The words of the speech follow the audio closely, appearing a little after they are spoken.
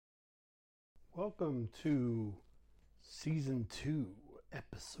Welcome to Season 2,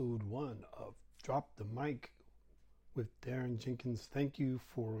 Episode 1 of Drop the Mic with Darren Jenkins. Thank you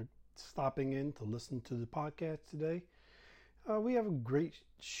for stopping in to listen to the podcast today. We have a great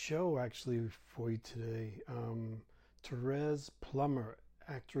show actually for you today. Thérèse Plummer,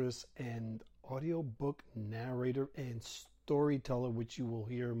 actress and audiobook narrator and storyteller, which you will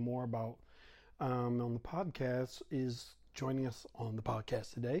hear more about on the podcast, is joining us on the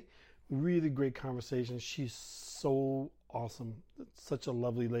podcast today. Really great conversation. She's so awesome. Such a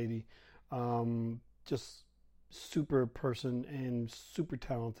lovely lady. Just super person and super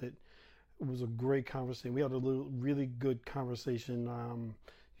talented. It was a great conversation. We had a really good conversation.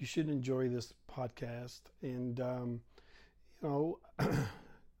 You should enjoy this podcast. And, other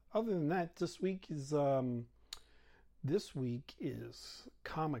than that, this week is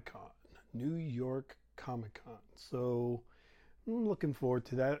Comic-Con, New York Comic-Con. So I'm looking forward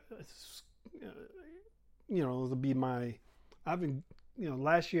to that. It'll be last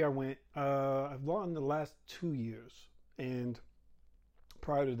year I went, I've gone the last 2 years. And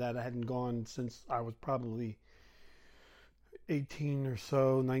prior to that, I hadn't gone since I was probably 18 or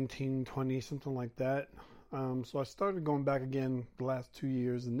so, 19, 20, something like that. So I started going back again the last 2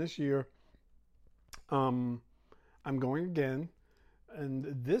 years. And this year, I'm going again. And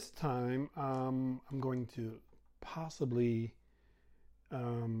this time, I'm going to possibly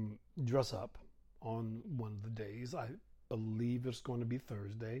dress up on one of the days. I believe it's going to be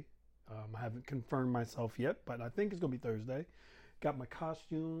Thursday. I haven't confirmed myself yet, but I think it's going to be Thursday. Got my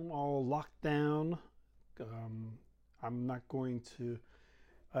costume all locked down. I'm not going to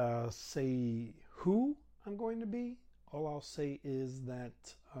say who I'm going to be. All I'll say is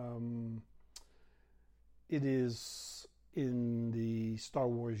that it is in the Star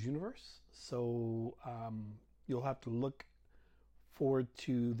Wars universe. So you'll have to look forward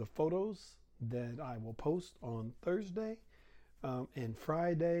to the photos that I will post on Thursday and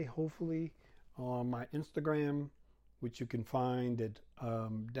Friday, hopefully, on my Instagram, which you can find at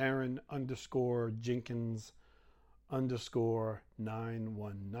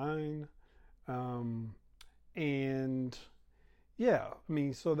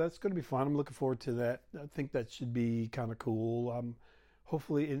Darren_Jenkins_919. So that's going to be fun. I'm looking forward to that. I think that should be kind of cool.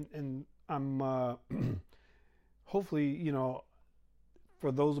 Hopefully, and I'm hopefully,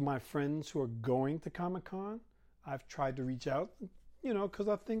 for those of my friends who are going to Comic-Con, I've tried to reach out, because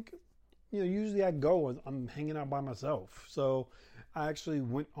I think, usually I go and I'm hanging out by myself. So I actually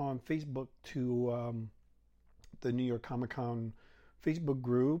went on Facebook to the New York Comic-Con Facebook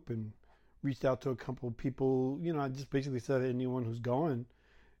group and reached out to a couple of people. I just basically said, anyone who's going,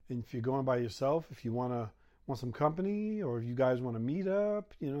 and if you're going by yourself, if you want some company, or if you guys want to meet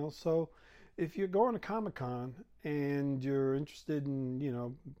up, so if you're going to Comic-Con and you're interested in,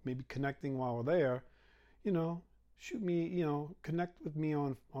 maybe connecting while we're there, shoot me, connect with me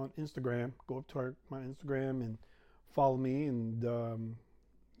on Instagram. Go up to my Instagram and follow me, and,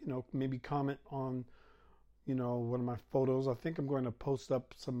 maybe comment on, one of my photos. I think I'm going to post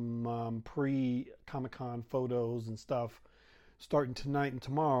up some pre-Comic-Con photos and stuff starting tonight and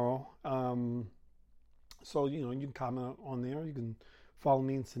tomorrow. So, you can comment on there. You can follow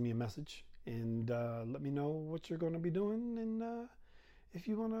me and send me a message and let me know what you're going to be doing, and if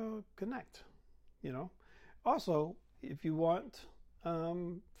you want to connect, Also, if you want,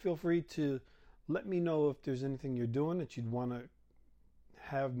 feel free to let me know if there's anything you're doing that you'd want to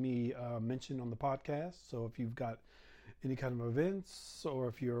have me mention on the podcast. So if you've got any kind of events, or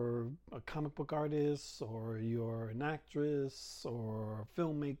if you're a comic book artist, or you're an actress, or a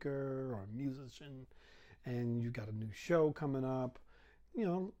filmmaker, or a musician, and you've got a new show coming up,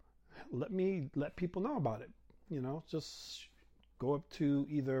 let people know about it. Just go up to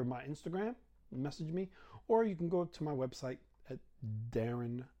either my Instagram, message me, or you can go up to my website at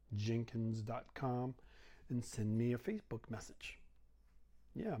darrenjenkins.com and send me a Facebook message.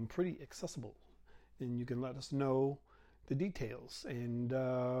 Yeah, I'm pretty accessible, and you can let us know the details. And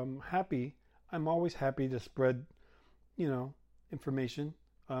I'm always happy to spread, information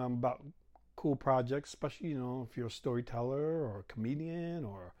about cool projects, especially, if you're a storyteller or a comedian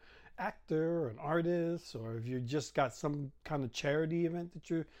or actor or an artist, or if you just got some kind of charity event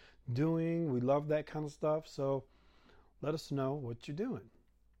that you're doing. We love that kind of stuff. So let us know what you're doing.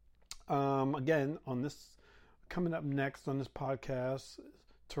 Again, coming up next on this podcast,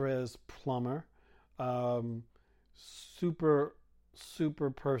 Thérèse Plummer, super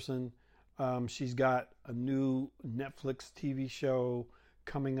person. She's got a new Netflix TV show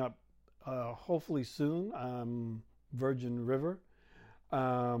coming up, hopefully soon, Virgin River.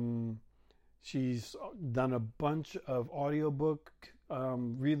 She's done a bunch of audiobook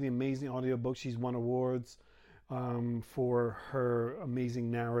really amazing audiobook. She's won awards for her amazing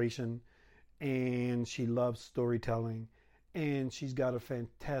narration, and she loves storytelling, and she's got a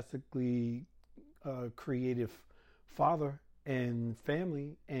fantastically creative father and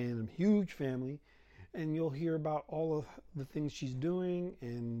family, and a huge family, and you'll hear about all of the things she's doing.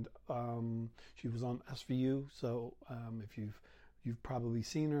 And she was on SVU, so if you've probably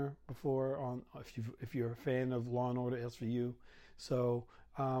seen her before on if you're a fan of Law and Order SVU. So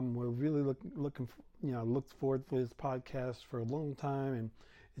we're really looked forward to this podcast for a long time, and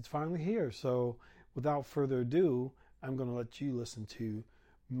it's finally here. So without further ado, I'm going to let you listen to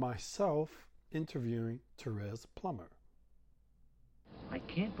myself interviewing Thérèse Plummer. I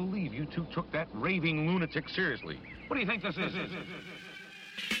can't believe you two took that raving lunatic seriously. What do you think this is? And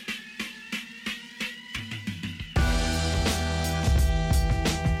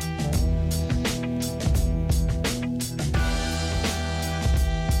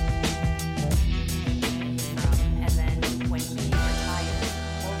then when he retired,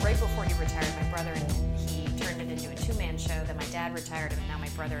 well, right before he retired, my brother and he turned it into a two-man show. Then my dad retired, and now my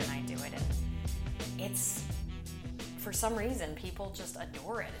brother and I do it. And it's, for some reason, people just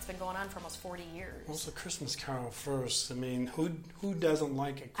adore it. It's been going on for almost 40 years. Well, it's a Christmas Carol first. I mean, who doesn't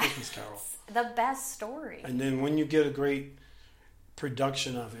like a Christmas Carol? The best story. And then when you get a great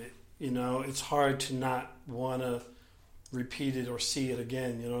production of it, it's hard to not want to repeat it or see it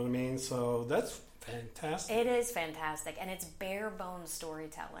again. You know what I mean? So that's fantastic. It is fantastic, and it's bare bones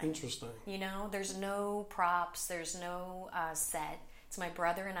storytelling. Interesting. There's no props, there's no set. It's my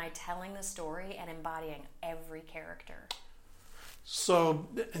brother and I telling the story and embodying every character. So,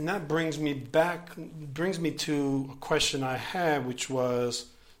 and that brings me to a question I had, which was,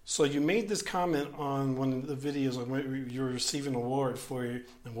 so you made this comment on one of the videos when you were receiving an award for, and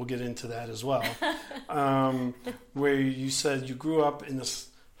we'll get into that as well, where you said you grew up in this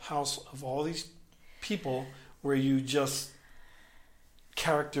house of all these people where you just,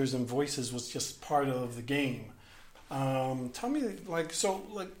 characters and voices was just part of the game. Tell me a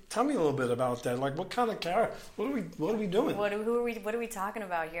little bit about that. Like, what kind of character? What are we doing? What are we talking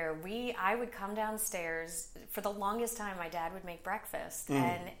about here? I would come downstairs. For the longest time, my dad would make breakfast,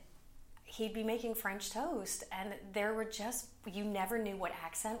 and he'd be making French toast, and you never knew what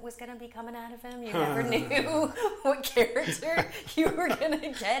accent was going to be coming out of him. You never knew what character you were going to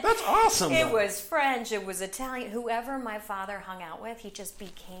get. That's awesome. It was French, it was Italian. Whoever my father hung out with, he just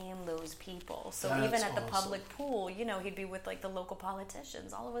became those people. So That's even at the awesome. public pool, he'd be with the local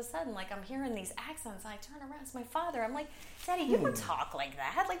politicians. All of a sudden, I'm hearing these accents. I turn around, it's my father. I'm like, Daddy, you don't talk like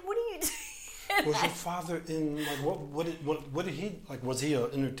that. Like, what are you doing? Was your father in, what did he, was he an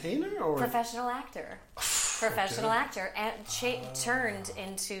entertainer or? Professional actor. Actor, and turned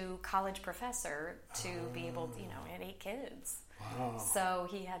into college professor to be able to, he had 8 kids. Wow. So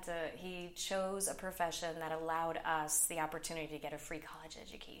he chose a profession that allowed us the opportunity to get a free college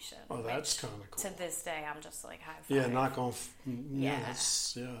education. Oh, that's kind of cool. To this day, I'm just like, high five. Yeah, knock on,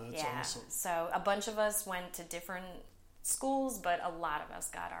 that's awesome. So a bunch of us went to different schools, but a lot of us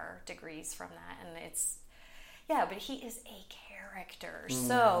got our degrees from that, and but he is a character.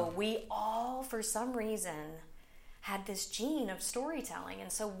 So we all, for some reason, had this gene of storytelling,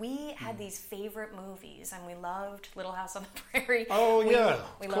 and so we had these favorite movies, and we loved Little House on the Prairie. Oh, we of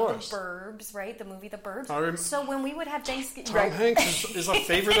loved The Burbs, right? The movie The Burbs. So when we would have Thanksgiving, Tom Hanks is a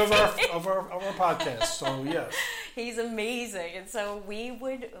favorite of our podcast. So yes, he's amazing, and so we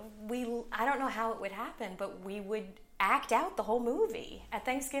I don't know how it would happen, but we would act out the whole movie at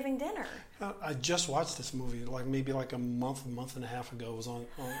Thanksgiving dinner. I just watched this movie maybe a month and a half ago. It was on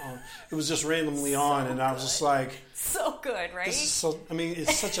it was just randomly on, and I was just like, so good, right? This is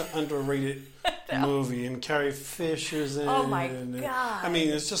it's such an underrated movie, and Carrie Fisher's in it. Oh my God.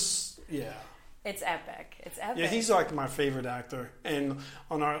 It's just It's epic. Yeah, he's my favorite actor. And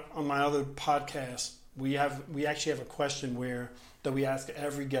on my other podcast, we actually have a question that we ask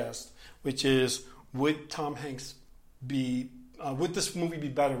every guest, which is, would Tom Hanks would this movie be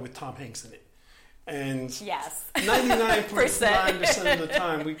better with Tom Hanks in it? And yes, 99.9% of the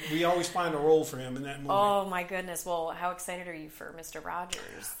time, we always find a role for him in that movie. Oh my goodness! Well, how excited are you for Mr.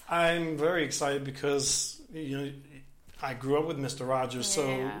 Rogers? I'm very excited because I grew up with Mr. Rogers,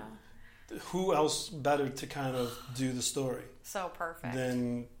 so who else better to kind of do the story? So perfect.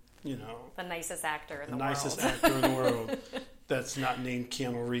 Than the nicest actor in the world. The nicest actor in the world. That's not named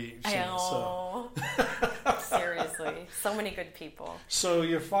Keanu Reeves. I know. Seriously. So many good people. So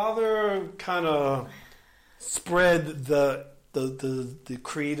your father kind of spread the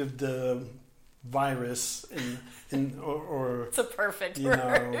creative virus or it's a perfect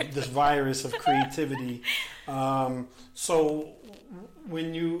word. This virus of creativity. So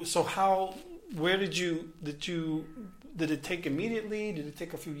did it take immediately? Did it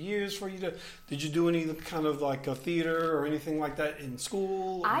take a few years for you did you do any kind of like a theater or anything like that in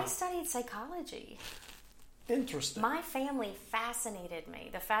school? I studied psychology. Interesting. My family fascinated me.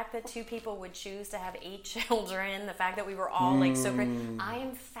 The fact that two people would choose to have 8 children, the fact that we were all like so great. I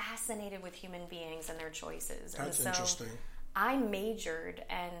am fascinated with human beings and their choices. That's and so interesting. I majored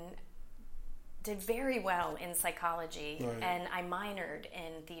and did very well in psychology, right. and I minored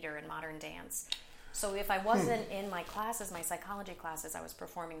in theater and modern dance. So if I wasn't in my classes, my psychology classes, I was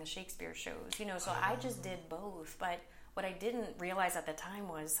performing the Shakespeare shows, so I just did both. But what I didn't realize at the time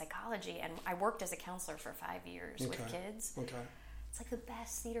was psychology, and I worked as a counselor for 5 years with kids. Okay. It's like the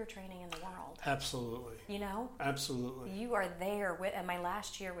best theater training in the world. Absolutely. Absolutely. You are there with, and my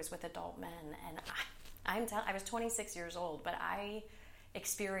last year was with adult men, and I was 26 years old, but I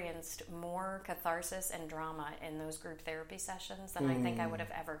experienced more catharsis and drama in those group therapy sessions than I think I would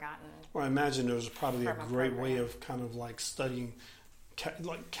have ever gotten. Well, I imagine there was probably a great way of kind of like studying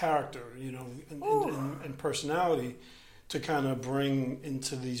like character, and personality to kind of bring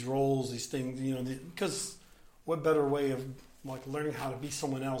into these roles, these things, because what better way of like learning how to be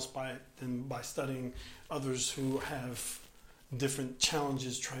someone else than by studying others who have different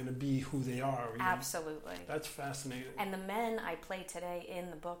challenges trying to be who they are. Absolutely. That's fascinating. And the men I play today in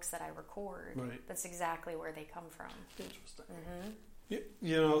the books that I record, that's exactly where they come from. Interesting.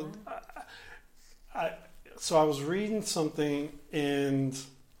 So I was reading something, and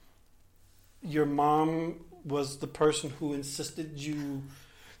your mom was the person who insisted you.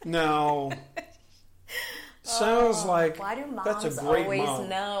 Now, sounds like why do moms that's a great always mom.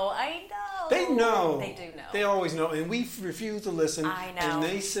 know? I know. They know. They do know. They always know, and we refuse to listen. I know. And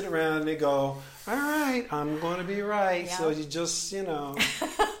they sit around and they go, "All right, I'm going to be right." Yep. So you just,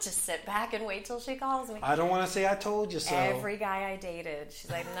 just sit back and wait till she calls me. I don't want to say I told you so. Every guy I dated, she's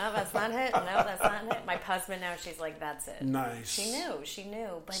like, "No, that's not it. No, that's not it." My husband now, she's like, "That's it." Nice. She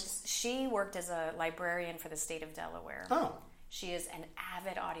knew, but she worked as a librarian for the state of Delaware. Oh. She is an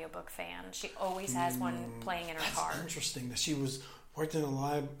avid audiobook fan. She always has one playing in her car. That's interesting that she worked in a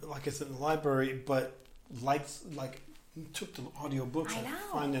library, but took the audiobooks. I know.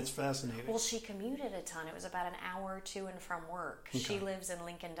 I find that's fascinating. Well, she commuted a ton. It was about an hour to and from work. Okay. She lives in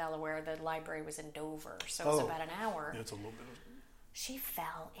Lincoln, Delaware. The library was in Dover, so it was about an hour. Yeah, it's a little bit. She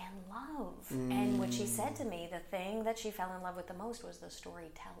fell in love. And what she said to me, the thing that she fell in love with the most was the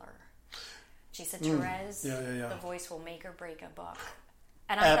storyteller. She said, Thérèse, the voice will make or break a book.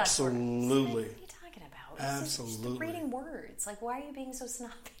 And I Absolutely. Thought, what are you talking about? Absolutely. Just reading words. Like, why are you being so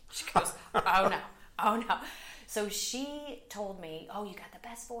snobby? She goes, oh no. So she told me, oh, you got the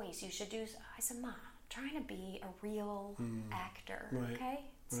best voice. You should do... I said, Mom, I'm trying to be a real actor, okay?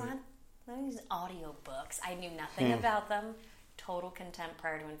 It's not these audiobooks. I knew nothing about them. Total contempt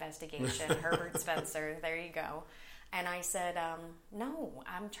prior to investigation. Herbert Spencer, there you go. And I said, no,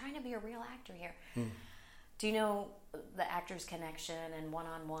 I'm trying to be a real actor here. Do you know the Actors Connection and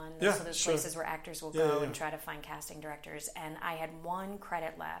One-on-One? Yeah, so those places where actors will go and try to find casting directors. And I had 1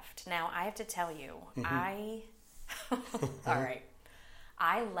 credit left. Now, I have to tell you, all right.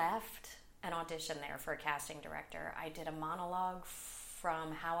 I left an audition there for a casting director. I did a monologue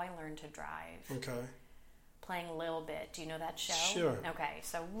from How I Learned to Drive. Okay. Playing Lil Bit. Do you know that show? Sure. Okay,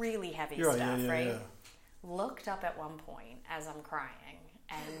 so really heavy stuff, right? Yeah. Looked up at one point as I'm crying,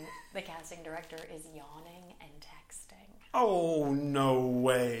 and the casting director is yawning and texting. Oh, no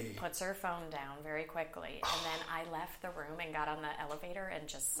way. Puts her phone down very quickly, and then I left the room and got on the elevator and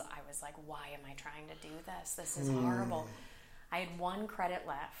I was like, why am I trying to do this? This is horrible. I had 1 credit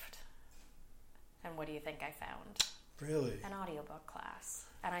left, and what do you think I found? Really? An audiobook class.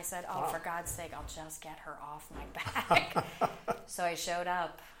 And I said, for God's sake, I'll just get her off my back. So I showed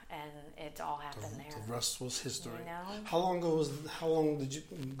up, and it all happened there. The rest was history. You know? How long did you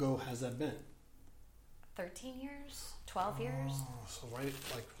go has that been? 13 years? 12 years? So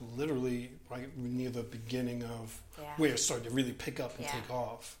literally right near the beginning of where it started to really pick up and take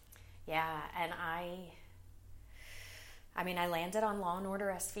off. Yeah, and I landed on Law &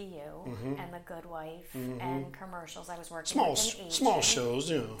 Order SVU and The Good Wife and commercials. I was working with an agent. Small shows,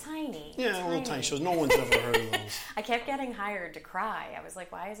 Tiny. Yeah, tiny. Little tiny shows. No one's ever heard of those. I kept getting hired to cry. I was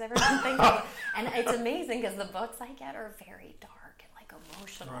like, why is everyone thinking? And it's amazing because the books I get are very dark and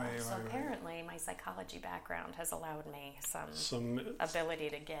emotional. So apparently my psychology background has allowed me some ability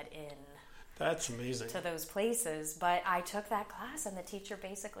to get in. That's amazing. To those places. But I took that class, and the teacher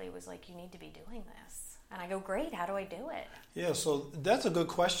basically was like, you need to be doing this. And I go, great, how do I do it? Yeah, so that's a good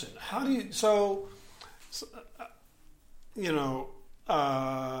question. How do you,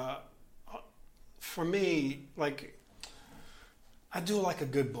 for me, I do like a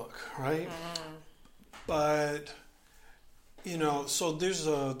good book, right? But so there's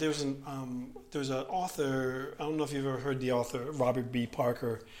an author. I don't know if you've ever heard the author Robert B.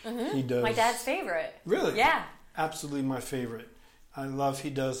 Parker. He does my dad's favorite. Really? Yeah. Absolutely my favorite. I love he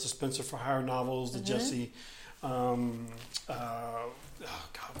does the Spencer for Hire novels, the Jesse. What the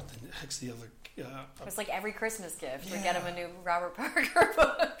heck's the other? It's like every Christmas gift. We get him a new Robert Parker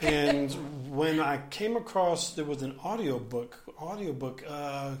book. And when I came across, there was an audiobook.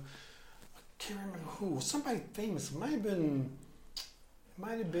 I can't remember who. Somebody famous. It might have been.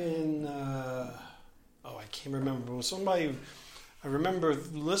 I can't remember. It was somebody. I remember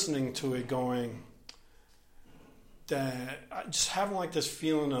listening to it, going that I just having like this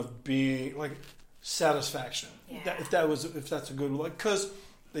feeling of being like satisfaction. Yeah. If that's a good one, because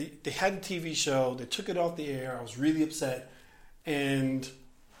they had a TV show, they took it off the air. I was really upset, and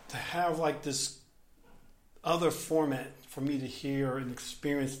to have like this other format for me to hear and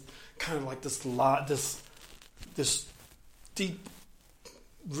experience, kind of like this deep,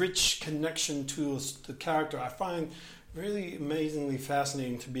 rich connection to the character, I find really amazingly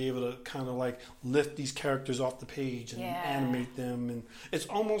fascinating to be able to kind of like lift these characters off the page and animate them. And it's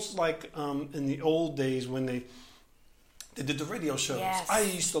almost like in the old days when they did the radio shows. Yes. I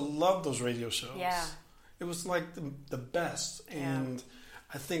used to love those radio shows. Yeah. It was like the best. And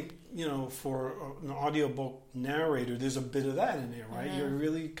I think, for an audiobook narrator, there's a bit of that in there, right? You're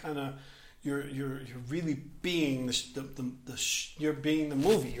really kind of, you're really being you're being the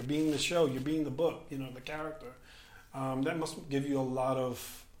movie, you're being the show, you're being the book, the character. That must give you a lot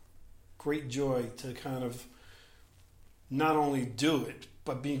of great joy to kind of not only do it,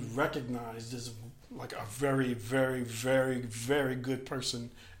 but be recognized as like a very, very, very, very good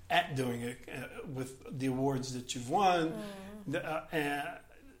person at doing it with the awards that you've won. And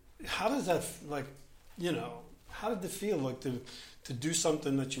how does that, how did it feel like to do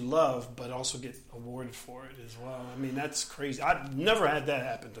something that you love, but also get awarded for it as well? I mean, that's crazy. I've never had that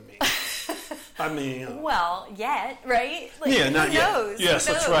happen to me. I mean, well, yet, right? Like, not who yet. knows? Yes,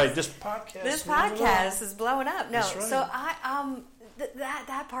 Who that's knows? right. This podcast is blowing up. No, That's right. so I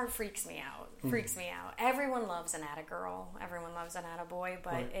that part freaks me out. Everyone loves an atta-girl. Everyone loves an atta-boy.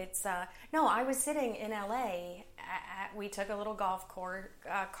 But it's no. I was sitting in LA. We took a little golf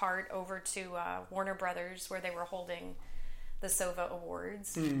cart over to Warner Brothers where they were holding the SOVA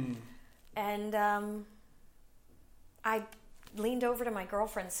Awards, and I leaned over to my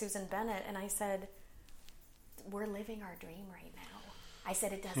girlfriend Susan Bennett and I said, "We're living our dream right now." I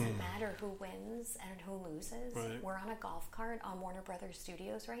said, "It doesn't matter who wins and who loses. Right. We're on a golf cart on Warner Brothers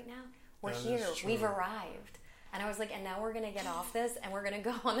Studios right now. We're That is here. true. We've arrived." And I was like, and now we're going to get off this and we're going to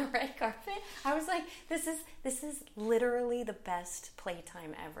go on the red carpet. I was like, this is literally the best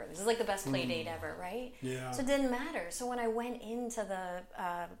playtime ever. This is like the best play date ever, right? Yeah. So it didn't matter. So when I went into the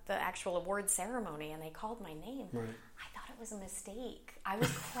actual award ceremony and they called my name, I thought it was a mistake. I was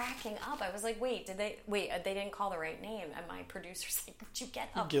cracking up. I was like, they didn't call the right name. And my producer's like, would you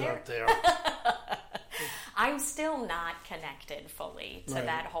get up there? Get up there. I'm still not connected fully to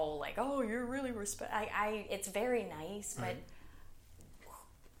that whole like, oh, you're really it's very nice, but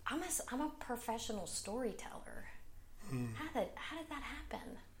I'm a professional storyteller. How did that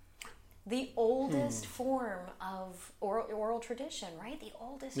happen? The oldest form of oral tradition, right? The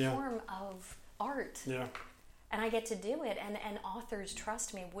oldest form of art. Yeah. And I get to do it, and authors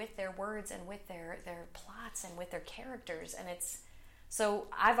trust me with their words and with their plots and with their characters, and so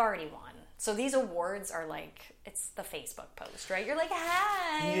I've already won. So these awards are like, it's the Facebook post, right? You're like,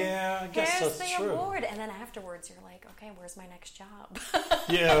 hi, Yeah, I guess here's that's the true. award. And then afterwards you're like, okay, where's my next job?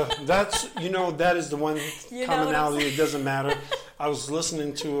 Yeah, that's, that is the one You know what I'm commonality. saying? It doesn't matter. I was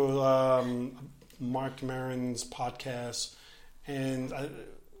listening to Mark Maron's podcast, and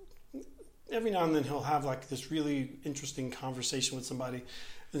every now and then he'll have like this really interesting conversation with somebody.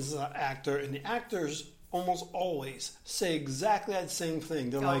 This is an actor, and the actors almost always say exactly that same thing.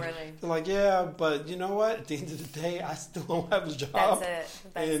 They're like, yeah, but you know what? At the end of the day, I still don't have a job. That's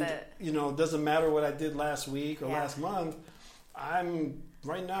and, it. it doesn't matter what I did last week or last month. I'm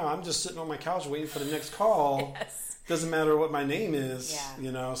just sitting on my couch waiting for the next call. Yes. Doesn't matter what my name is,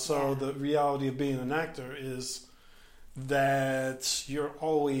 Yeah. So the reality of being an actor is that you're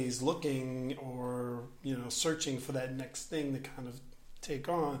always looking or, searching for that next thing to kind of take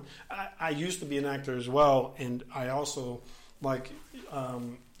on. I used to be an actor as well, and I also, like,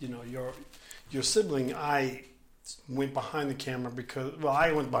 your sibling, I went behind the camera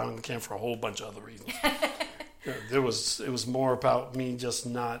I went behind the camera for a whole bunch of other reasons. It was more about me just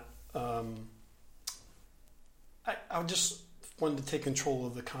not, I just wanted to take control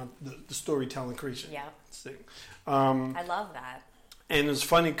of the storytelling creation. Yeah. thing. I love that. And it's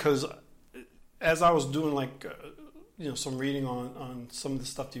funny because as I was doing some reading on some of the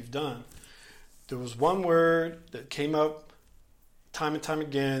stuff you've done, there was one word that came up time and time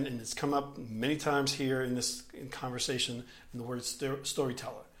again, and it's come up many times here in conversation, and the word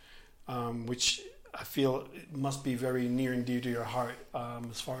storyteller, which I feel it must be very near and dear to your heart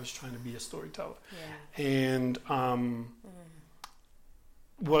as far as trying to be a storyteller. Yeah. And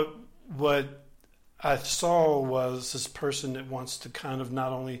what I saw was this person that wants to kind of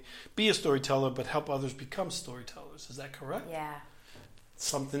not only be a storyteller but help others become storytellers. Is that correct? Yeah.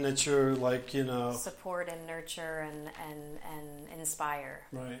 Something that you're support and nurture and inspire.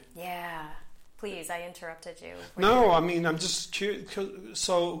 Right. Yeah. Please, I interrupted you. No, I mean, I'm just curious.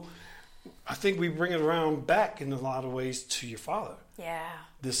 So I think we bring it around back in a lot of ways to your father. Yeah.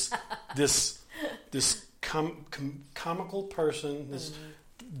 This comical person,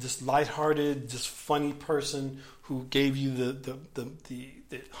 this lighthearted, this funny person who gave you the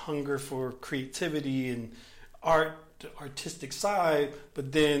hunger for creativity and art, the artistic side,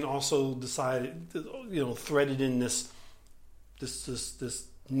 but then also decided, threaded in this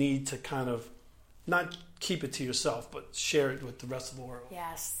need to kind of not keep it to yourself, but share it with the rest of the world.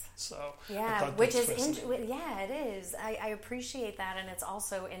 Yes. So yeah, which is it is. I appreciate that, and it's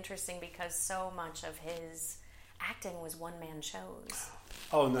also interesting because so much of his acting was one-man shows.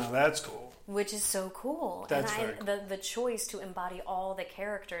 Oh, no, that's cool. Which is so cool. That's and very cool. The choice to embody all the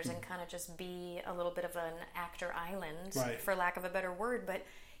characters and kind of just be a little bit of an actor island, right, for lack of a better word. But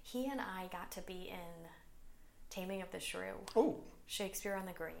he and I got to be in Taming of the Shrew. Oh. Shakespeare on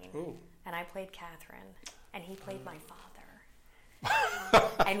the Green. Ooh. And I played Catherine, and he played my father.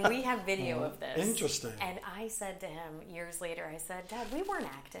 And we have video of this. Interesting. And I said to him years later, I said, Dad, we weren't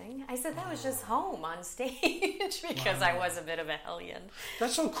acting. I said, that was just home on stage because I was a bit of a hellion.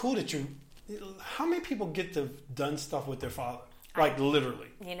 That's so cool that how many people get to have done stuff with their father? Like literally.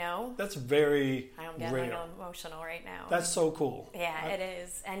 That's very I'm getting rare. emotional right now. That's so cool. Yeah, it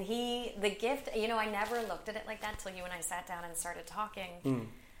is. And the gift, I never looked at it like that till you and I sat down and started talking.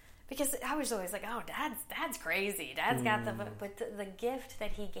 Because I was always like, oh, Dad's crazy. Dad's got but the gift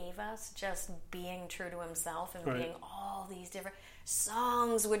that he gave us, just being true to himself and being all these different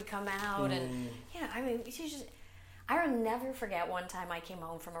songs would come out. And, I'll never forget one time I came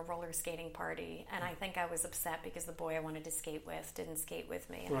home from a roller skating party, and I think I was upset because the boy I wanted to skate with didn't skate with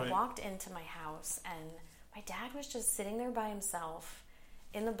me. And I walked into my house, and my dad was just sitting there by himself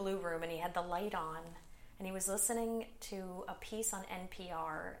in the blue room, and he had the light on. And he was listening to a piece on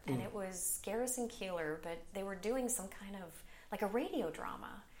NPR, and it was Garrison Keillor, but they were doing some kind of, like a radio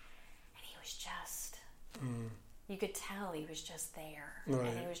drama. And he was just, you could tell he was just there. Right.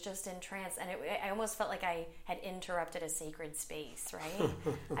 And he was just in trance. And I almost felt like I had interrupted a sacred space, right?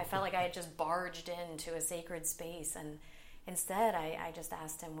 I felt like I had just barged into a sacred space. And instead, I just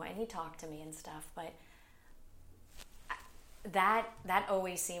asked him, and he talked to me and stuff, but that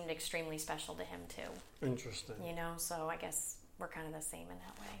always seemed extremely special to him too. Interesting. So I guess we're kind of the same in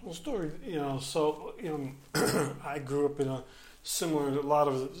that way. Well, story, I grew up in a lot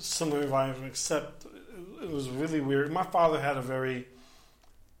of similar environment, except it was really weird. My father had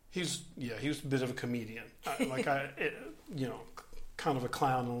he was a bit of a comedian, kind of a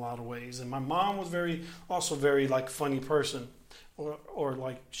clown in a lot of ways. And my mom was also very funny person. Or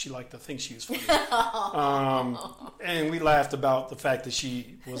like she liked to think she was funny, and we laughed about the fact that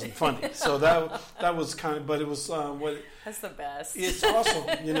she wasn't funny. So that was kind of, but it was that's the best. It's awesome,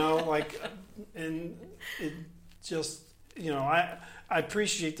 and it just I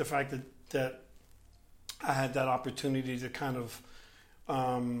appreciate the fact that I had that opportunity to kind of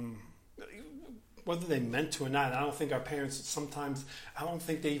whether they meant to or not. I don't think our parents sometimes. I don't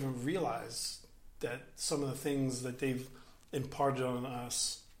think they even realize that some of the things that they've imparted on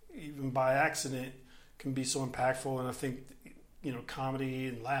us, even by accident, can be so impactful. And I think, comedy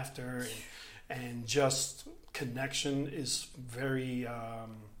and laughter and just connection is very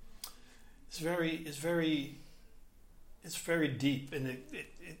deep, and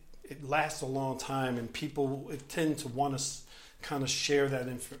it lasts a long time, and people tend to want to kind of share that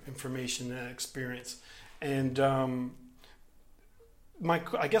information, that experience. And I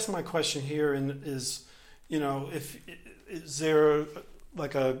guess my question here is, is there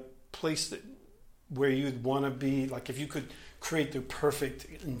a place where you'd want to be, if you could create the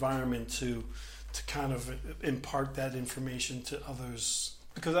perfect environment to kind of impart that information to others?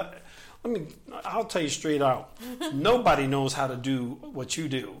 Because I'll tell you straight out, nobody knows how to do what you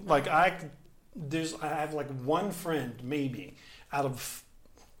do. I have one friend maybe out of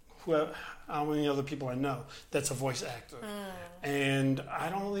how many other people I know that's a voice actor, and I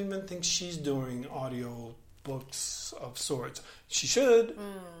don't even think she's doing audio books of sorts. She should,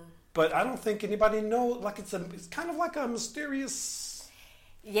 but I don't think anybody knows. Like it's kind of like a mysterious.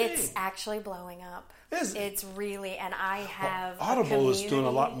 It's thing. actually blowing up. Is it? It's really, and I have Audible is doing a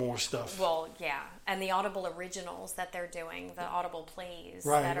lot more stuff. Well, yeah, and the Audible originals that they're doing, the Audible plays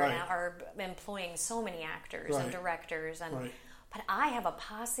Right, that are right. now are employing so many actors and Right. directors, and Right. but I have a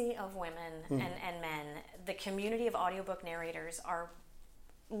posse of women and men. The community of audiobook narrators are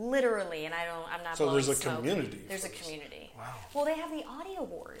literally, and I'm not. So blowing there's a smoke. community There's a for this. community. Wow. Well, they have the Audio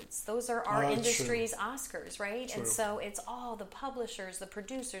Awards. Those are our True. industry's Oscars, right? True. And so it's all the publishers, the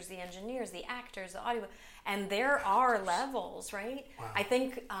producers, the engineers, the actors, the audio, and there are levels, right? Wow. I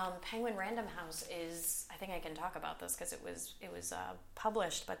think Penguin Random House is. I think I can talk about this because it was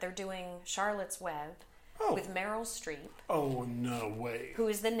published, but they're doing Charlotte's Web. Oh. With Meryl Streep, Oh, no way. who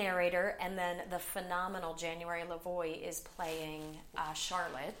is the narrator, and then the phenomenal January LaVoy is playing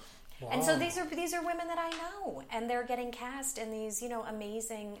Charlotte. And so Wow. these are women that I know, and they're getting cast in these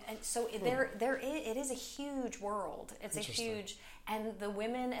amazing. And so it is a huge world. It's a Interesting. huge, and the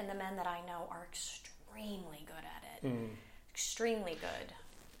women and the men that I know are extremely good at it. Extremely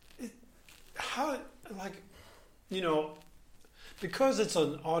good. How, like, because it's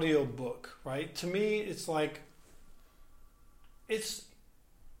an audio book, right? To me, it's like, it's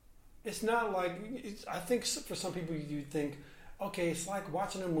not like, I think for some people you think, okay, it's like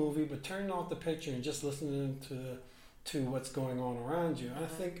watching a movie, but turning off the picture and just listening to what's going on around you. And I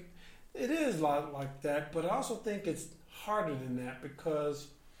think it is a lot like that, but I also think it's harder than that because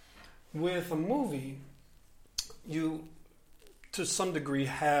with a movie, you, to some degree,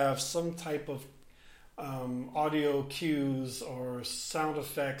 have some type of audio cues or sound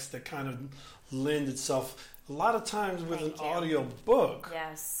effects that kind of lend itself. A lot of times with Thank an you. audio book,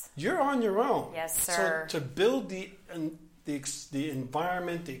 Yes. you're on your own. Yes, sir. So to build the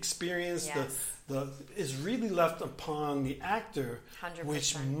environment, the experience, Yes. the is really left upon the actor, 100%.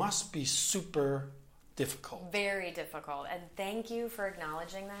 which must be super difficult. Very difficult. And thank you for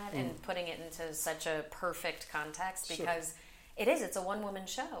acknowledging that and putting it into such a perfect context Sure. because it's a one-woman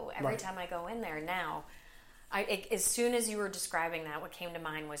show. Every Right. time I go in there now, as soon as you were describing that, what came to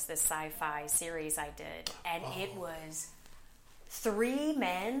mind was this sci-fi series I did. And it was 3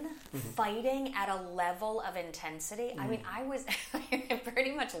 men fighting at a level of intensity. I mean, I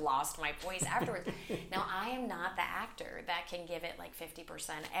pretty much lost my voice afterwards. Now, I am not the actor that can give it like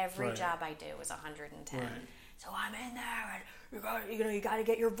 50%. Every Right. job I do is 110. Right. So I'm in there, and you got to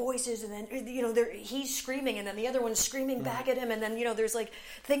get your voices, and then he's screaming, and then the other one's screaming back at him, and then there's like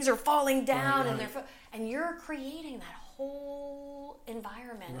things are falling down, Right, and you're creating that whole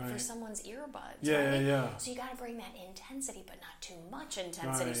environment for Right. someone's earbuds. Yeah, right? yeah. So you got to bring that intensity, but not too much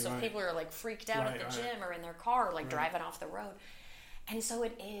intensity. Right, So right. people are like freaked out Right, at the right. gym or in their car, like driving off the road. And so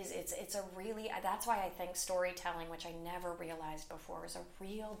it is. It's a really. That's why I think storytelling, which I never realized before, is a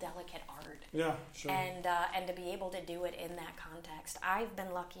real delicate art. Yeah, sure. And to be able to do it in that context. I've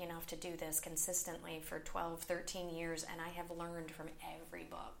been lucky enough to do this consistently for 12, 13 years, and I have learned from every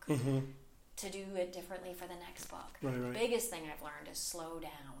book to do it differently for the next book. Right, The right. biggest thing I've learned is slow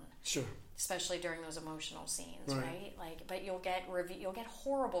down, Sure. especially during those emotional scenes, Right. right? Like, but you'll get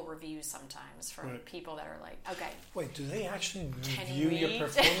horrible reviews sometimes from Right. people that are like, okay, Wait, do they actually Can review you your read?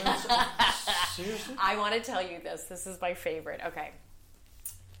 performance? Seriously? I want to tell you this. This is my favorite. Okay.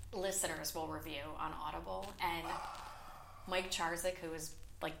 Listeners will review on Audible, and Mike Charzik, who is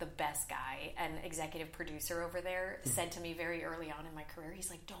like the best guy and executive producer over there, said to me very early on in my career, he's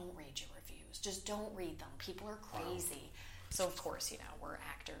like, don't read your reviews. Just don't read them. People are crazy. So, of course, we're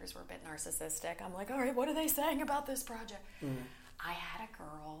actors. We're a bit narcissistic. I'm like, all right, what are they saying about this project? I had a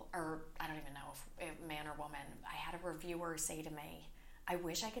girl, or I don't even know if man or woman, I had a reviewer say to me, I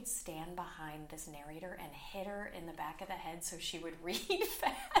wish I could stand behind this narrator and hit her in the back of the head so she would read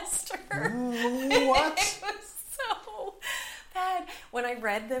faster. What? It was so bad. When I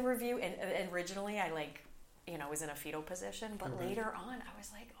read the review, and originally I was in a fetal position, but later on I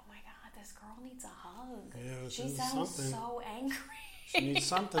was like, oh my God, this girl needs a hug. Yeah, she needs sounds something. so angry. She needs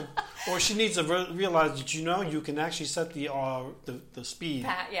something, or she needs to realize that you can actually set the speed.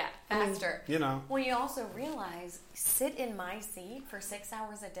 Faster. Well, you also realize, sit in my seat for 6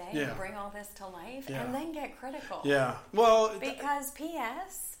 hours a day Yeah. and bring all this to life, Yeah. and then get critical. Yeah. Well, Because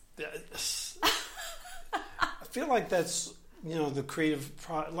P.S. I feel like that's the creative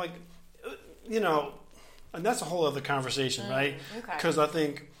and that's a whole other conversation, right? Okay. Because I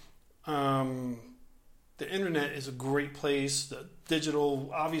think the internet is a great place. The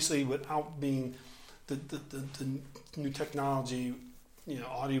digital, obviously, without being the new technology,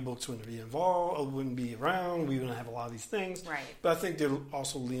 audiobooks wouldn't be involved, or wouldn't be around. We wouldn't have a lot of these things. Right. But I think there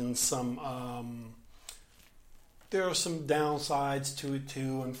also leans some there are some downsides to it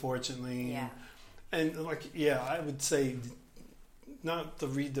too, unfortunately. Yeah. And I would say not to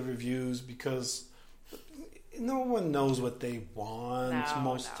read the reviews because no one knows what they want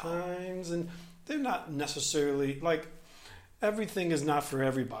most times, and they're not necessarily everything is not for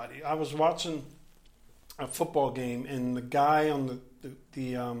everybody. I was watching a football game, and the guy on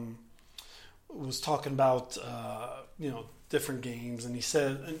the was talking about different games, and he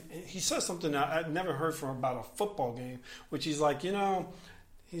said something that I'd never heard from about a football game, which he's like,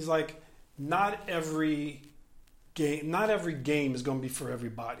 not every game is going to be for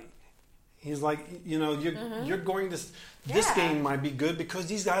everybody. He's like, you're going to this game might be good because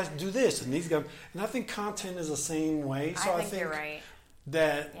these guys do this and these guys, and I think content is the same way. So I think you're right.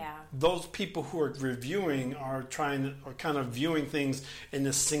 That those people who are reviewing are kind of viewing things in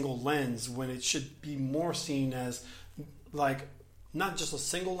this single lens when it should be more seen as not just a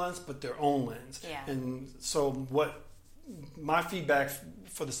single lens but their own lens. Yeah. And so what my feedback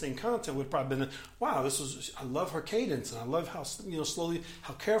for the same content would probably been, wow, I love her cadence and I love how slowly,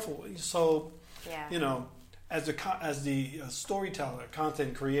 how careful. So as the storyteller,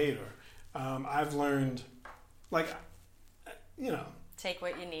 content creator, I've learned take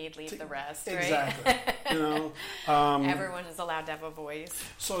what you need, leave the rest. Exactly. Right? Everyone is allowed to have a voice.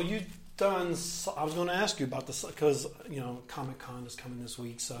 So you've done. I was going to ask you about this because Comic-Con is coming this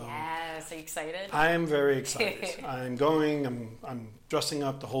week. So yes, are you excited? I am very excited. I'm going. I'm dressing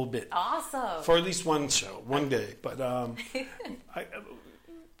up the whole bit. Awesome. For at least one show, one day. But I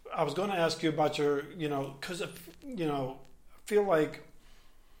was going to ask you about your. Because I feel like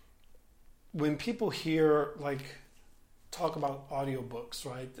when people hear talk about audiobooks,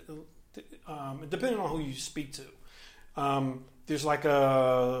 right? Depending on who you speak to, there's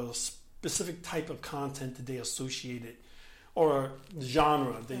a specific type of content that they associate it, or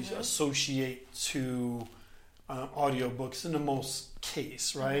genre they associate to audiobooks in the most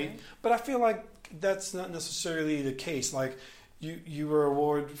case, right? But I feel like that's not necessarily the case. You were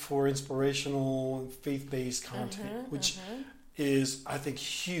awarded for inspirational, faith-based content, which is, I think,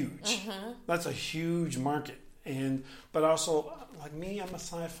 huge. That's a huge market. But also, like me, I'm a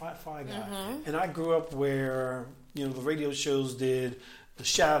sci-fi guy, and I grew up where the radio shows did The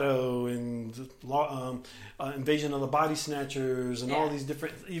Shadow and Invasion of the Body Snatchers and all these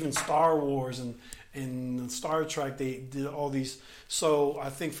different, even Star Wars and Star Trek. They did all these. So I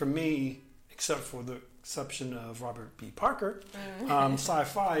think for me, except for the exception of Robert B. Parker,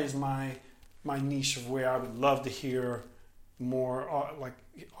 sci-fi is my niche of where I would love to hear more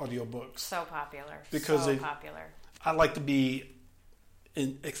audiobooks. So popular. Because popular. I like to be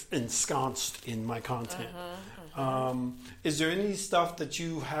ensconced in my content. Is there any stuff that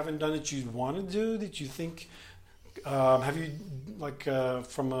you haven't done that you want to do that you think have you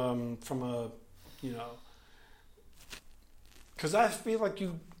from a because I feel like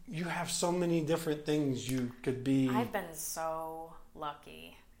you have so many different things you could be. I've been so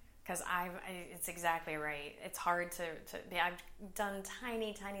lucky. Because it's exactly right. It's hard to I've done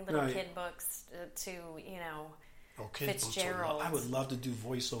tiny little kid books to Fitzgerald. I would love to do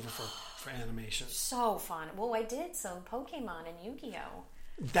voiceover for animation. So fun. Well, I did some Pokemon and Yu-Gi-Oh.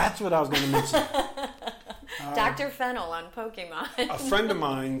 That's what I was going to mention. Dr. Fennel on Pokemon. A friend of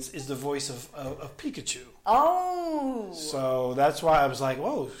mine is the voice of Pikachu. Oh! So that's why I was like,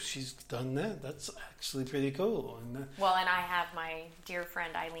 whoa, she's done that. That's actually pretty cool. And I have my dear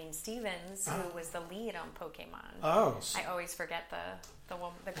friend Eileen Stevens, who was the lead on Pokemon. Oh. I always forget the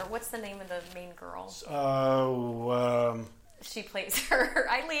woman, the girl. What's the name of the main girl? She plays her.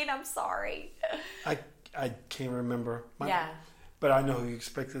 Eileen, I'm sorry. I can't remember. Yeah. But I know who you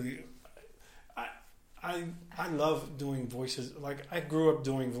expected. I love doing voices. I grew up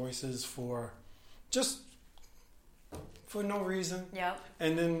doing voices for no reason. Yep.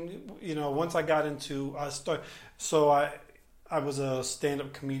 And then once I got into I was a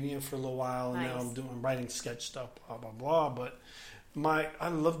stand-up comedian for a little while, and nice. now I'm writing sketch stuff, blah blah blah. But I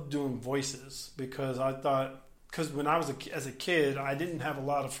loved doing voices because when I was as a kid I didn't have a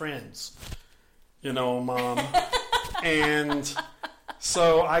lot of friends, Mom, and.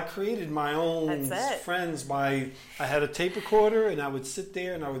 So I created my own friends I had a tape recorder and I would sit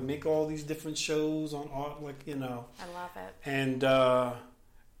there and I would make all these different shows on art, I love it. And I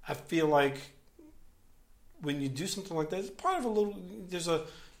feel like when you do something like that, it's part of there's a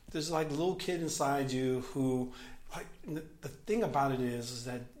little kid inside you who, the thing about it is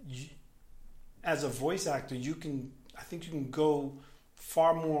that you, as a voice actor, I think you can go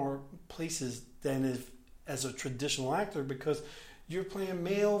far more places than as a traditional actor because you're playing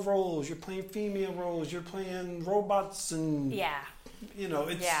male roles, you're playing female roles, you're playing robots, and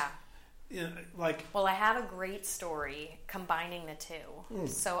like... Well, I have a great story combining the two.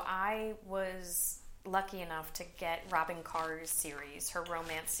 So I was lucky enough to get Robin Carr's series, her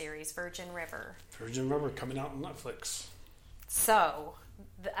romance series, Virgin River. Virgin River coming out on Netflix. So,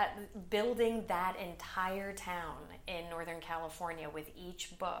 building that entire town in Northern California with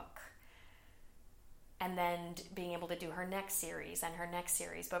each book, and then being able to do her next series and her next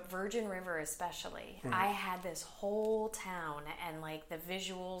series, but Virgin River especially, I had this whole town and like the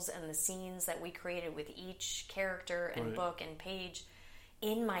visuals and the scenes that we created with each character and book and page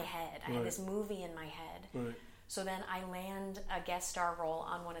in my head. I had this movie in my head. So then I land a guest star role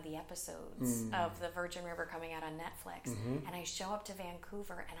on one of the episodes of the Virgin River coming out on Netflix, and I show up to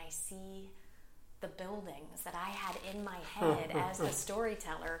Vancouver and I see the buildings that I had in my head as the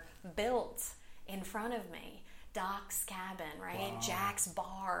storyteller built in front of me. Doc's cabin, right? Wow. Jack's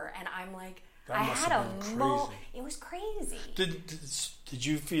bar, and I'm like, that I had a it was crazy. Did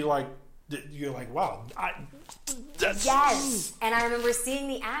you feel like you're like, wow, that's... Yes. And I remember seeing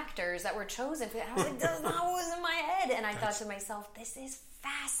the actors that were chosen for that. I was like, that's not what was in my head. And I thought to myself, this is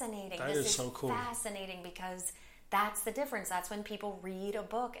fascinating. This is so cool. Fascinating, because that's the difference. That's when people read a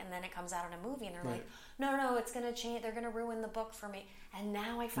book and then it comes out in a movie and they're like, no, it's going to change. They're going to ruin the book for me. And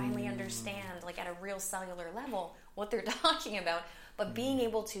now I finally understand, like at a real cellular level, what they're talking about. But being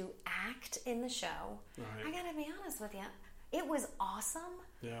able to act in the show, I got to be honest with you, it was awesome.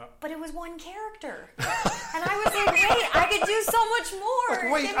 Yeah. But it was one character. And I was like, wait, I could do so much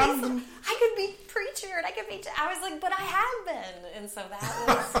more. Wait, I could be Preacher, and I could be... I was like, but I have been. And so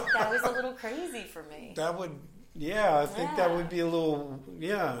that was a little crazy for me. That would... Yeah, I think that would be a little...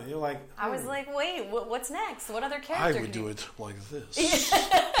 Yeah, you're like... I was like, wait, what's next? What other character? I would do it like this.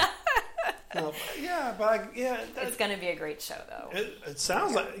 No, yeah, but it's going to be a great show, though. It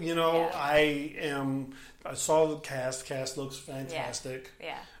sounds like, I saw the cast. Cast looks fantastic.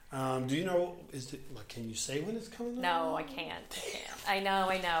 Yeah. Do you know? Can you say when it's coming out? No, I can't. I know.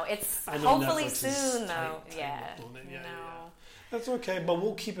 It's I know hopefully Netflix soon, though. Yeah. That's okay, but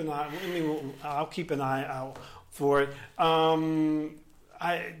we'll keep an eye. I'll keep an eye out for it.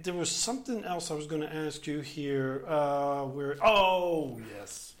 There was something else I was going to ask you here.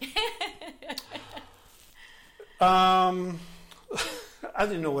 Yes. I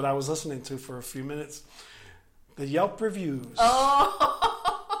didn't know what I was listening to for a few minutes. The Yelp reviews.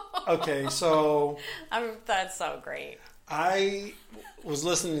 Oh. Okay, so... that's so great. I was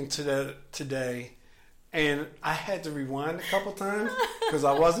listening to that today, and I had to rewind a couple times because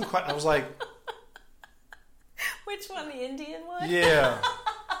I wasn't quite... I was like... Which one, the Indian one? Yeah.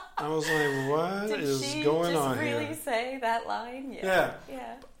 I was like, what is going on here? Did she really say that line? Yeah.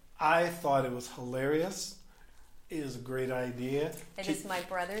 I thought it was hilarious. It is a great idea. It is my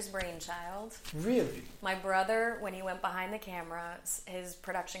brother's brainchild. Really? My brother, when he went behind the camera, his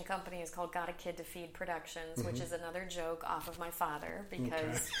production company is called Got a Kid to Feed Productions, which is another joke off of my father,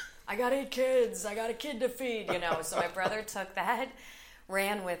 because I got 8 kids, I got a kid to feed, So my brother took that,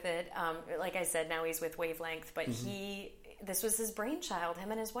 ran with it. Like I said, now he's with Wavelength, but this was his brainchild.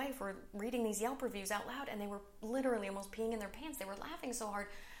 Him and his wife were reading these Yelp reviews out loud, and they were literally almost peeing in their pants. They were laughing so hard.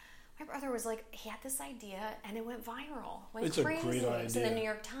 My brother was like, he had this idea, and it went viral. It's crazy. A great idea. It's in the New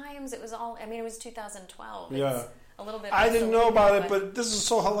York Times. It was it was 2012. Yeah. It's a little bit... I didn't know about it, but this is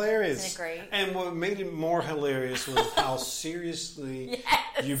so hilarious. Isn't it great? And what made it more hilarious was how seriously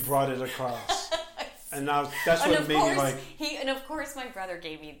you brought it across. And now that's what made me like... And of course, my brother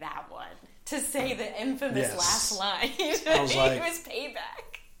gave me that one to say the infamous last line. I was like... It was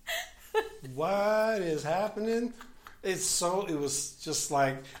payback. What is happening? It was just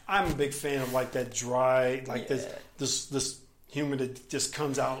like, I'm a big fan of like that dry, like this humor that just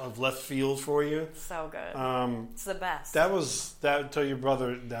comes out of left field for you. So good. It's the best. Tell your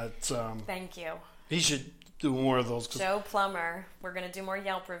brother that. Thank you. He should do more of those. Joe Plummer, we're going to do more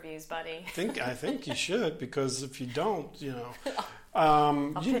Yelp reviews, buddy. I think you should, because if you don't,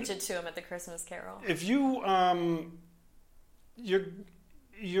 I'll pitch it to him at the Christmas Carol. If you,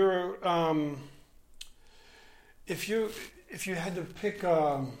 If you had to pick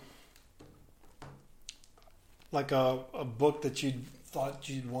like a book that you thought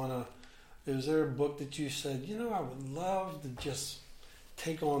you'd want to, is there a book that you said, I would love to just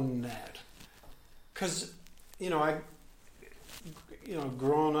take on that? Because,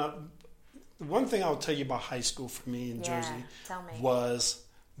 growing up, one thing I'll tell you about high school for me in Jersey was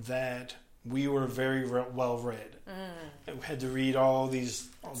that we were very well read. We had to read all these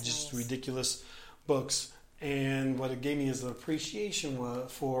ridiculous books. And what it gave me as an appreciation was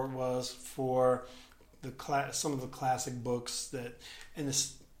for some of the classic books that, I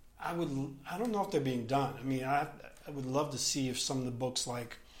don't know if they're being done. I mean, I would love to see if some of the books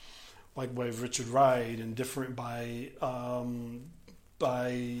like like by Richard Wright and different by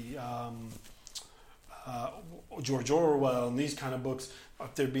George Orwell and these kind of books,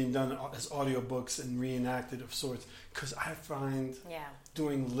 if they're being done as audiobooks and reenacted of sorts. Because I find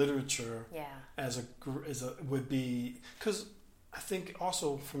doing literature as a would be, because I think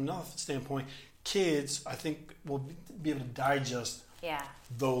also from another standpoint, kids I think will be able to digest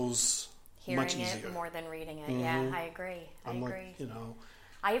those much easier. Hearing it more than reading it. Yeah, I agree. I agree. Like, you know,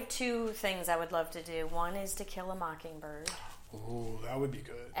 I have two things I would love to do. One is To Kill a Mockingbird. Oh, that would be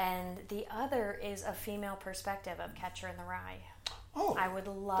good. And the other is a female perspective of Catcher in the Rye. Oh, I would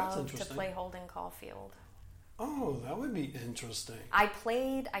love to play Holden Caulfield. Oh, that would be interesting. I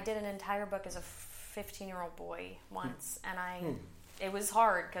did an entire book as a 15-year-old boy once, and it was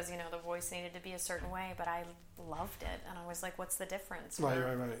hard because, you know, the voice needed to be a certain way, but I loved it, and I was like, what's the difference? Right.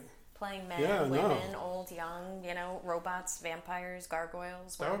 Playing men, women, old, young, you know, robots, vampires,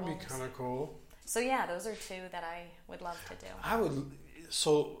 gargoyles, That werewolves. would be kind of cool. So yeah, those are two that I would love to do.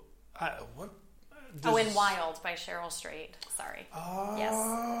 And Wild by Cheryl Strait. Sorry. Oh.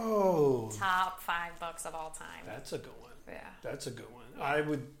 Yes. Top 5 books of all time. That's a good one. Yeah. That's a good one. Yeah.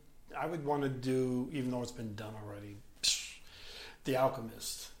 I would want to do, even though it's been done already, The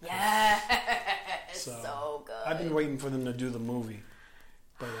Alchemist. Yeah. So good. I've been waiting for them to do the movie.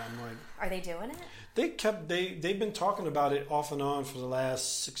 But I'm like, are they doing it? They've been talking about it off and on for the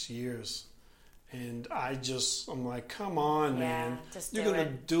last 6 years. And I'm like, come on, man. You're going to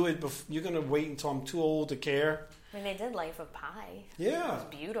do it. You're going to wait until I'm too old to care. I mean, they did Life of Pi. Yeah. It was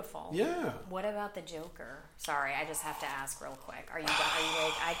beautiful. Yeah. What about the Joker? Sorry, I just have to ask real quick. Are you like,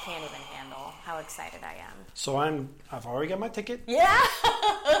 I can't even handle how excited I am. So I've already got my ticket. Yeah.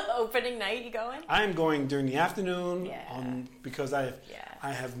 Opening night, you going? I'm going during the afternoon because I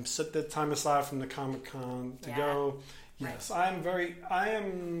have set that time aside from the Comic-Con to go. Yes, right. I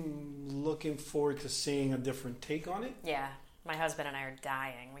am looking forward to seeing a different take on it. Yeah, my husband and I are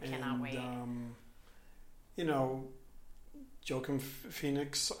dying. We cannot wait. You know, Joaquin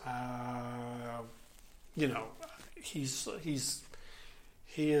Phoenix. You know, he's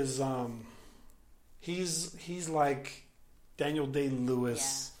like Daniel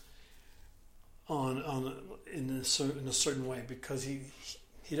Day-Lewis in a certain way, because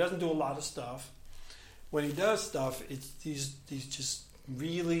he doesn't do a lot of stuff. When he does stuff, it's these just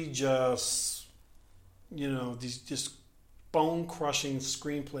really just, you know, these just bone crushing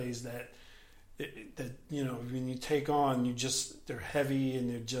screenplays that you know, when you take on, they're heavy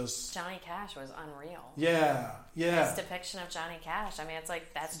and they're just. Johnny Cash was unreal. Yeah. His depiction of Johnny Cash. I mean, it's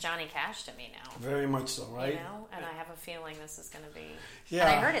like, that's Johnny Cash to me now. Very much so, right? You know, and I have a feeling this is going to be. Yeah.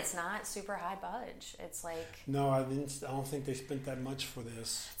 And I heard it's not super high budge. It's like. No, I don't think they spent that much for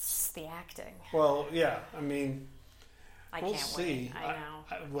this. It's the acting. Well, yeah. I mean. We'll see. I know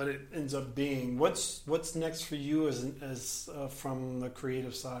what it ends up being. What's next for you as from the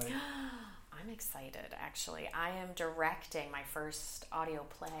creative side? I'm excited, actually. I am directing my first audio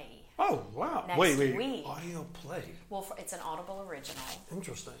play. Oh, wow. Wait. Week. Audio play? Well, it's an Audible original.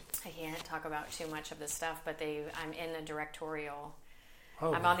 Interesting. I can't talk about too much of this stuff, but I'm in a directorial.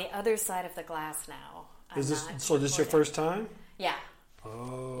 Oh. I'm on the other side of the glass now. Is this your first time? Yeah.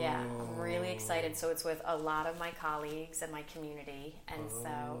 Oh. Yeah, I'm really excited. So it's with a lot of my colleagues and my community. And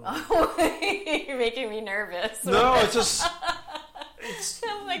you're making me nervous. No, it's just...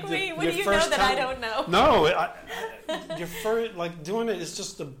 I'm like, wait, what do you know that I don't know? No, your first, like, doing it is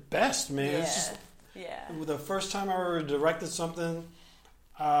just the best, man. Yeah. It's just, the first time I ever directed something,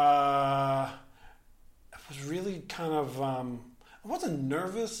 I was really kind of, I wasn't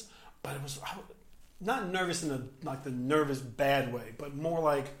nervous, but it was not nervous in the nervous bad way, but more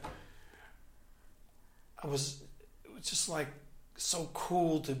like it was just like so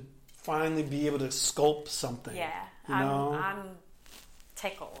cool to finally be able to sculpt something. Yeah, you know? I'm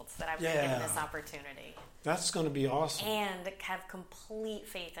tickled that I've been given this opportunity. That's going to be awesome. And have complete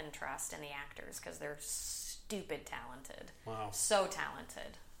faith and trust in the actors, because they're stupid talented. Wow. So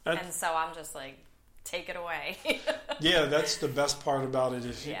talented. And so I'm just like, take it away. Yeah, that's the best part about it.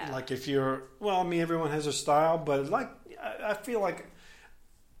 If you're, well, I mean, everyone has their style, but like, I feel like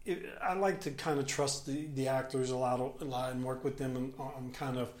I like to kind of trust the actors a lot and work with them on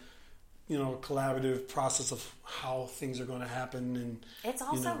kind of, you know, collaborative process of how things are going to happen. And it's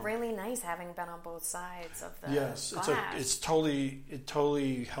also really nice having been on both sides of the class. It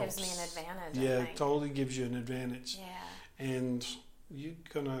totally helps. Gives me an advantage. Yeah, it totally gives you an advantage. Yeah. And you're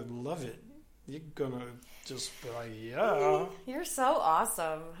gonna love it. You're gonna just be like, yeah. You're so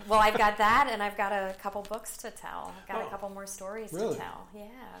awesome. Well, I've got that, and I've got a couple books to tell. I've got a couple more stories to tell.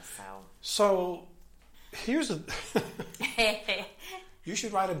 Yeah, So here's a... You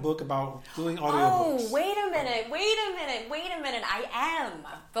should write a book about doing audiobooks. Oh, wait a minute. I am.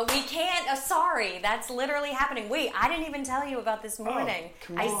 But we can't. Sorry, that's literally happening. Wait, I didn't even tell you about this morning.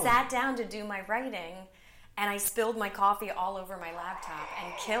 Come I on. sat down to do my writing, and I spilled my coffee all over my laptop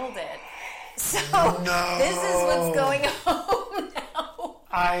and killed it. So this is what's going on now.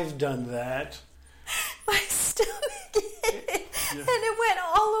 I've done that. My stomach and it went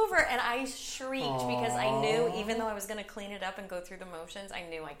all over, and I shrieked because I knew, even though I was going to clean it up and go through the motions, I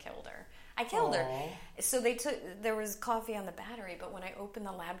knew I killed her. So there was coffee on the battery, but when I opened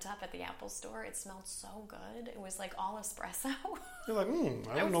the laptop at the Apple store, it smelled so good. It was like all espresso. You're like,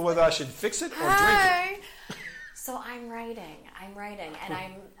 I don't know whether I should fix it or drink it. So I'm writing, and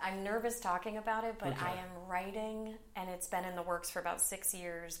I'm nervous talking about it, but I am writing, and it's been in the works for about 6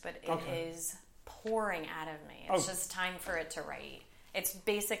 years, but it is pouring out of me. It's just time for it to write. It's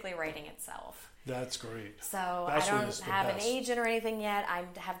basically writing itself. That's great. So I don't have an agent or anything yet. I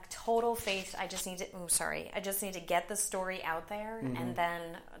have total faith. I just need to get the story out there, and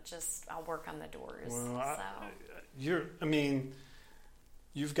then I'll work on the doors. Well,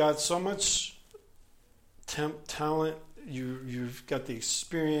 you've got so much talent. You've got the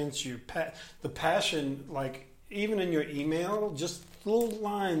experience. The passion. Like even in your email, just little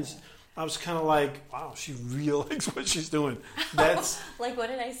lines. I was kind of like, wow, she really likes what she's doing. That's like, what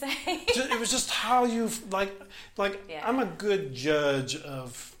did I say? It was just how you I'm a good judge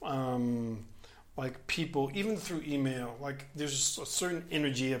of people, even through email. Like there's a certain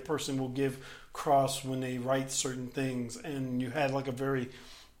energy a person will give across when they write certain things, and you had like a very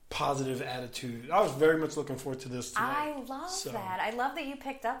positive attitude. I was very much looking forward to this tonight. I love that. I love that you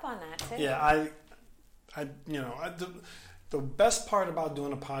picked up on that too. Yeah, the best part about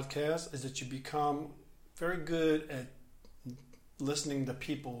doing a podcast is that you become very good at listening to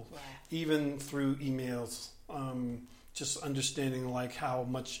people, even through emails. Just understanding like how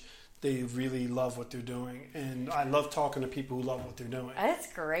much they really love what they're doing, and I love talking to people who love what they're doing. That's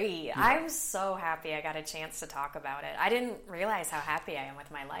great. Yeah. I'm so happy I got a chance to talk about it. I didn't realize how happy I am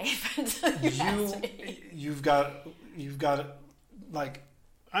with my life until you've got like.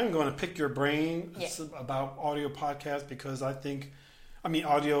 I'm going to pick your brain about audio podcasts because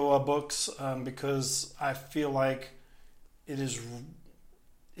audio books because I feel like it is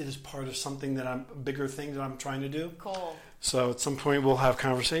part of something a bigger thing that I'm trying to do. Cool. So at some point we'll have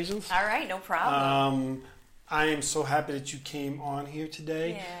conversations. All right, no problem. I am so happy that you came on here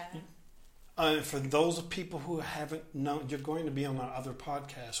today. Yeah. For those people who haven't known, you're going to be on our other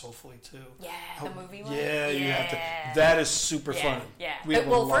podcast, hopefully too. Yeah, the movie one. Yeah, you have to. That is super fun. Yeah.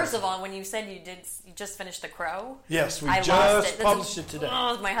 Well, first of all, when you said you just finished The Crow. Yes, we just published it today.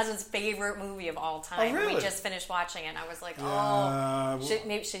 Oh, my husband's favorite movie of all time. Oh, really? We just finished watching it, and I was like,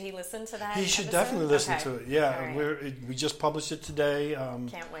 should he listen to that? He should definitely listen to it. Yeah, right. We just published it today.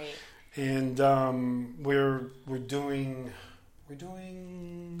 Can't wait. And we're doing.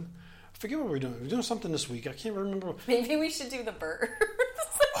 I forget what we're doing. We're doing something this week. I can't remember. Maybe we should do The Birds.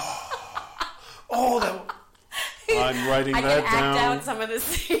 I'm writing that down. I can act out some of the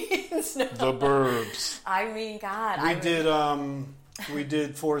scenes. No. The Burbs. I mean, God. We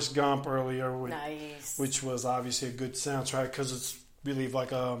did Forrest Gump earlier, nice. Which was obviously a good soundtrack because it's really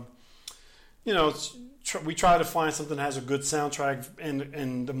like we try to find something that has a good soundtrack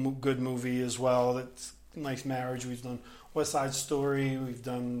and a good movie as well. That's a nice marriage. We've done West Side Story. We've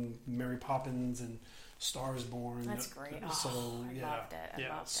done Mary Poppins and Star is Born. That's great. So I loved it. I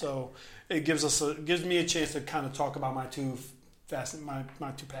loved so it gives me a chance to kind of talk about my two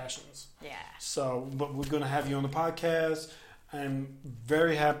passions. Yeah. So, but we're going to have you on the podcast. I'm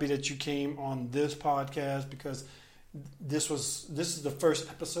very happy that you came on this podcast because this is the first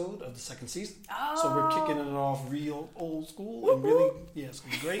episode of the second season. Oh. So we're kicking it off real old school and really, it's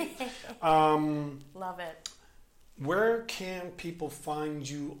going to be great. Love it. Where can people find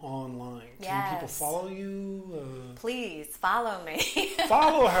you online? Can people follow you? Please follow me.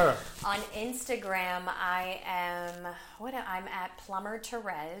 Follow her. On Instagram, I'm at Plummer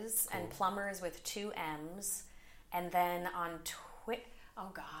Thérèse, and Plummer is with 2 M's. And then on Twitter, oh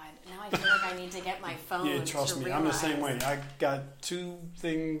God, now I feel like I need to get my phone. Yeah, trust me, I'm the same way. I got 2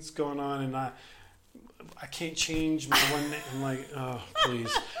 things going on, and I can't change my one name. I'm like, oh,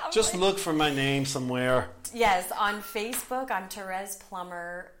 please. Just look for my name somewhere. Yes, on Facebook, I'm Thérèse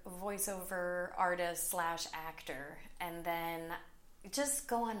Plummer, voiceover artist / actor. And then just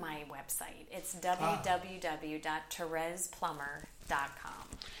go on my website. It's www.thereseplummer.com.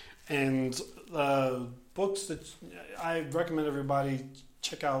 And books that I recommend everybody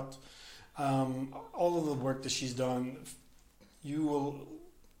check out all of the work that she's done. Your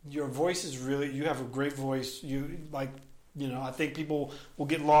voice is really, you have a great voice. You I think people will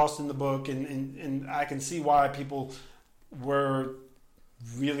get lost in the book, and I can see why people were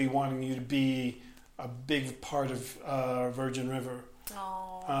really wanting you to be a big part of Virgin River.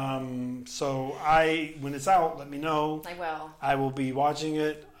 Oh. So when it's out, let me know. I will. I will be watching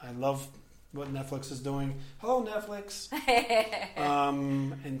it. I love what Netflix is doing. Hello, Netflix.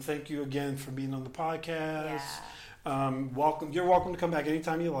 And thank you again for being on the podcast. Yeah. Welcome. You're welcome to come back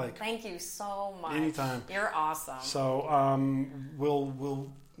anytime you like. Thank you so much. Anytime. You're awesome. So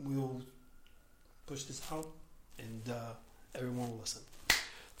we'll push this out, and everyone will listen.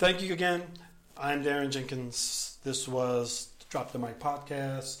 Thank you again. I'm Darren Jenkins. This was Drop the Mic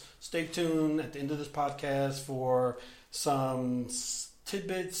Podcast. Stay tuned at the end of this podcast for some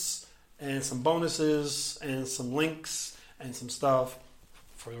tidbits and some bonuses and some links and some stuff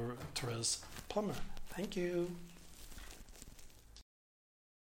for Thérèse Plummer. Thank you.